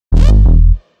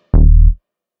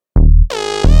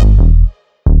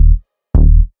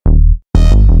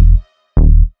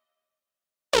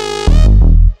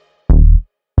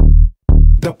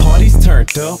The party's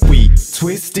turned up, we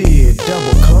twisted.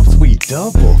 Double cups, we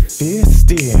double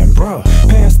fisted. Bruh,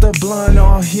 pass the blunt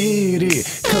or hit it,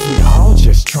 cause we all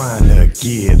just trying to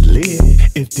get lit.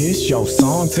 If this your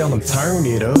song, tell them turn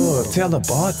it up. Tell the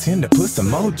bartender put some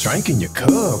more drink in your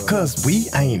cup, cause we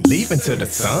ain't leaving till the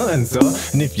sun's up.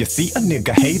 And if you see a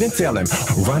nigga hating, tell him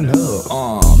run up.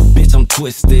 Bitch, I'm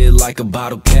twisted like a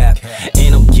bottle cap,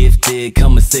 and I'm gifted,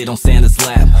 come and sit on Santa's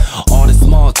lap. All the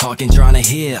small talking, trying to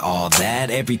hear all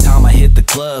that. Every time I hit the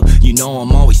club, you know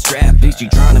I'm always strapped. Bitch, you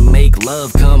trying to make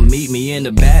love, come meet me in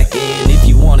the back. And if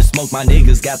you wanna smoke, my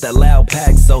niggas got that loud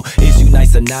pack. So is you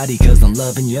nice or naughty, cause I'm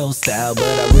loving your style. But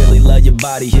I really love your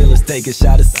body, here let's take a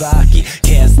shot of sake.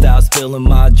 Can't stop spilling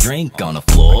my drink on the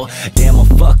floor. Damn, I'm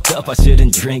fucked up, I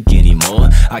shouldn't drink anymore.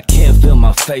 I can't feel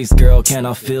my face, girl, can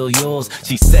I feel yours?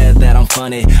 She said that I'm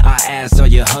funny, I asked are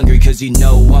you hungry, cause you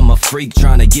know I'm a freak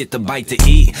trying to get the bite to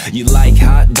eat. You like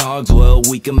hot dogs, well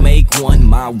we can make one.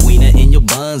 My wiener in your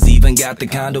buns, even got the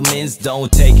condiments.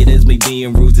 Don't take it as me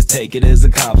being rude, just take it as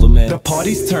a compliment. The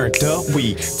party's turned up,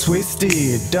 we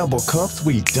twisted. Double cups,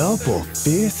 we double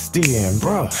fisted.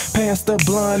 Bruh, pass the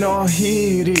blunt or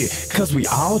hit it, cause we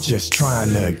all just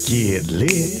trying to get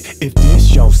lit. If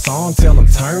this your song, tell them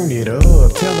turn it up.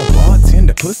 Tell the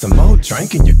bartender put some more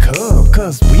drink in your cup,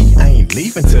 cause we ain't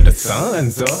leaving till the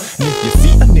sun's up. And if you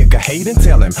see a nigga hating,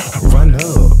 tell him run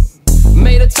up.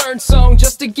 Made a turn song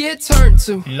just to get turned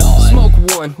to. Smoke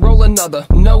one, roll another,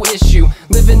 no issue.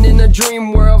 Living in a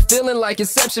dream world, feeling like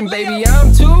Inception, baby.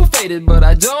 I'm too faded, but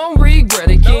I don't regret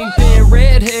it. Kingpin,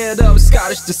 redhead of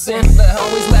Scottish descent.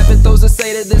 Always laugh at those that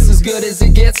say that this is good as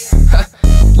it gets.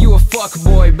 You a fuck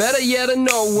boy, better yet a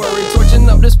no worry. Torching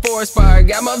up this forest fire,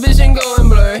 got my vision going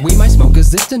blurry. We might smoke a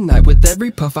zip tonight, with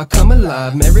every puff I come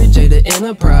alive. Mary J the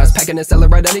Enterprise, packing a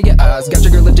salad right out of your eyes. Got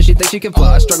your girl lifted, she thinks she can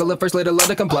fly. Struggle at first, later love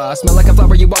to comply. Smell like a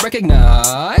flower you all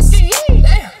recognize.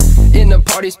 In the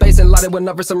party space and lighted went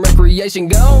up for some recreation.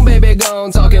 Gone, baby,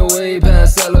 gone, talking way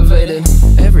past elevated.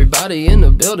 Everybody in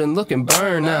the building looking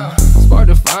burned now. Spark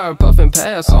the fire, puffing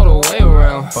past all the way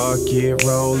around. Fuck it,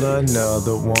 roll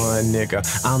another one, nigga.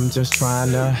 I'm just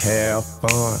trying to have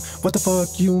fun. What the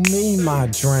fuck you mean my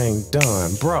drink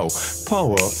done? Bro,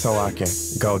 pull up so I can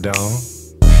go down.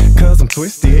 Cause I'm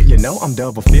twisted, you know I'm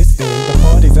double fisted. The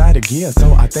party's out of gear,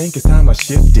 so I think it's time I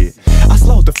shift it. I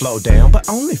slowed the flow down, but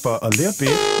only for a little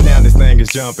bit. Now this thing is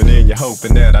jumping and you're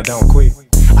hoping that I don't quit.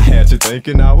 I had you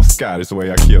thinking I was Scottish the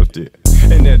way I killed it.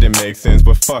 And that didn't make sense,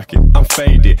 but fuck it, I'm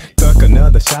faded. Took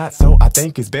another shot, so I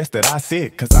think it's best that I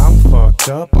sit. Cause I'm fucked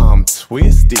up, I'm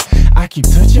twisted. I keep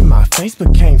touching my face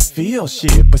but can't feel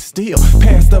shit. But still,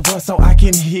 pass the bus so I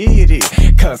can hit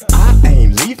it. Cause I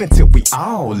ain't leaving till we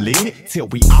all lit. Till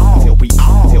we all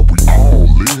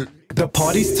lit. The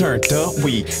party's turned up,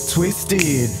 we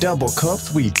twisted. Double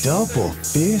cups, we double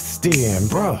fisted.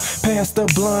 Bruh, pass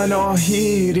the blunt or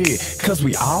hit it, cause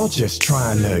we all just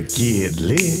trying to get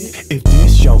lit. If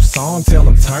this your song, tell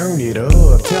them turn it up.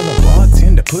 Tell the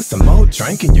bartender put some more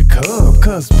drink in your cup,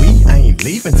 cause we ain't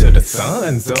leaving till the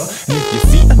sun's up. And if you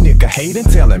see a nigga hating,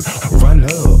 tell him run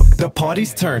up. The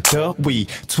party's turned up, we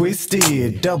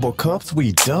twisted. Double cups,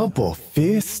 we double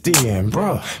fisted.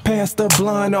 Bruh, pass the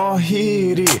blunt or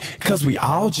hit it, cause we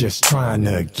all just trying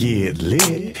to get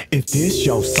lit. If this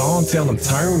your song, tell them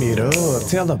turn it up.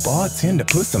 Tell the bartender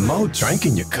put some more drink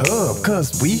in your cup,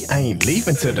 cause we ain't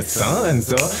leaving till the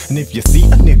sun's up. And if you see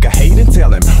a nigga hating,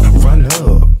 tell him run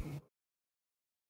up.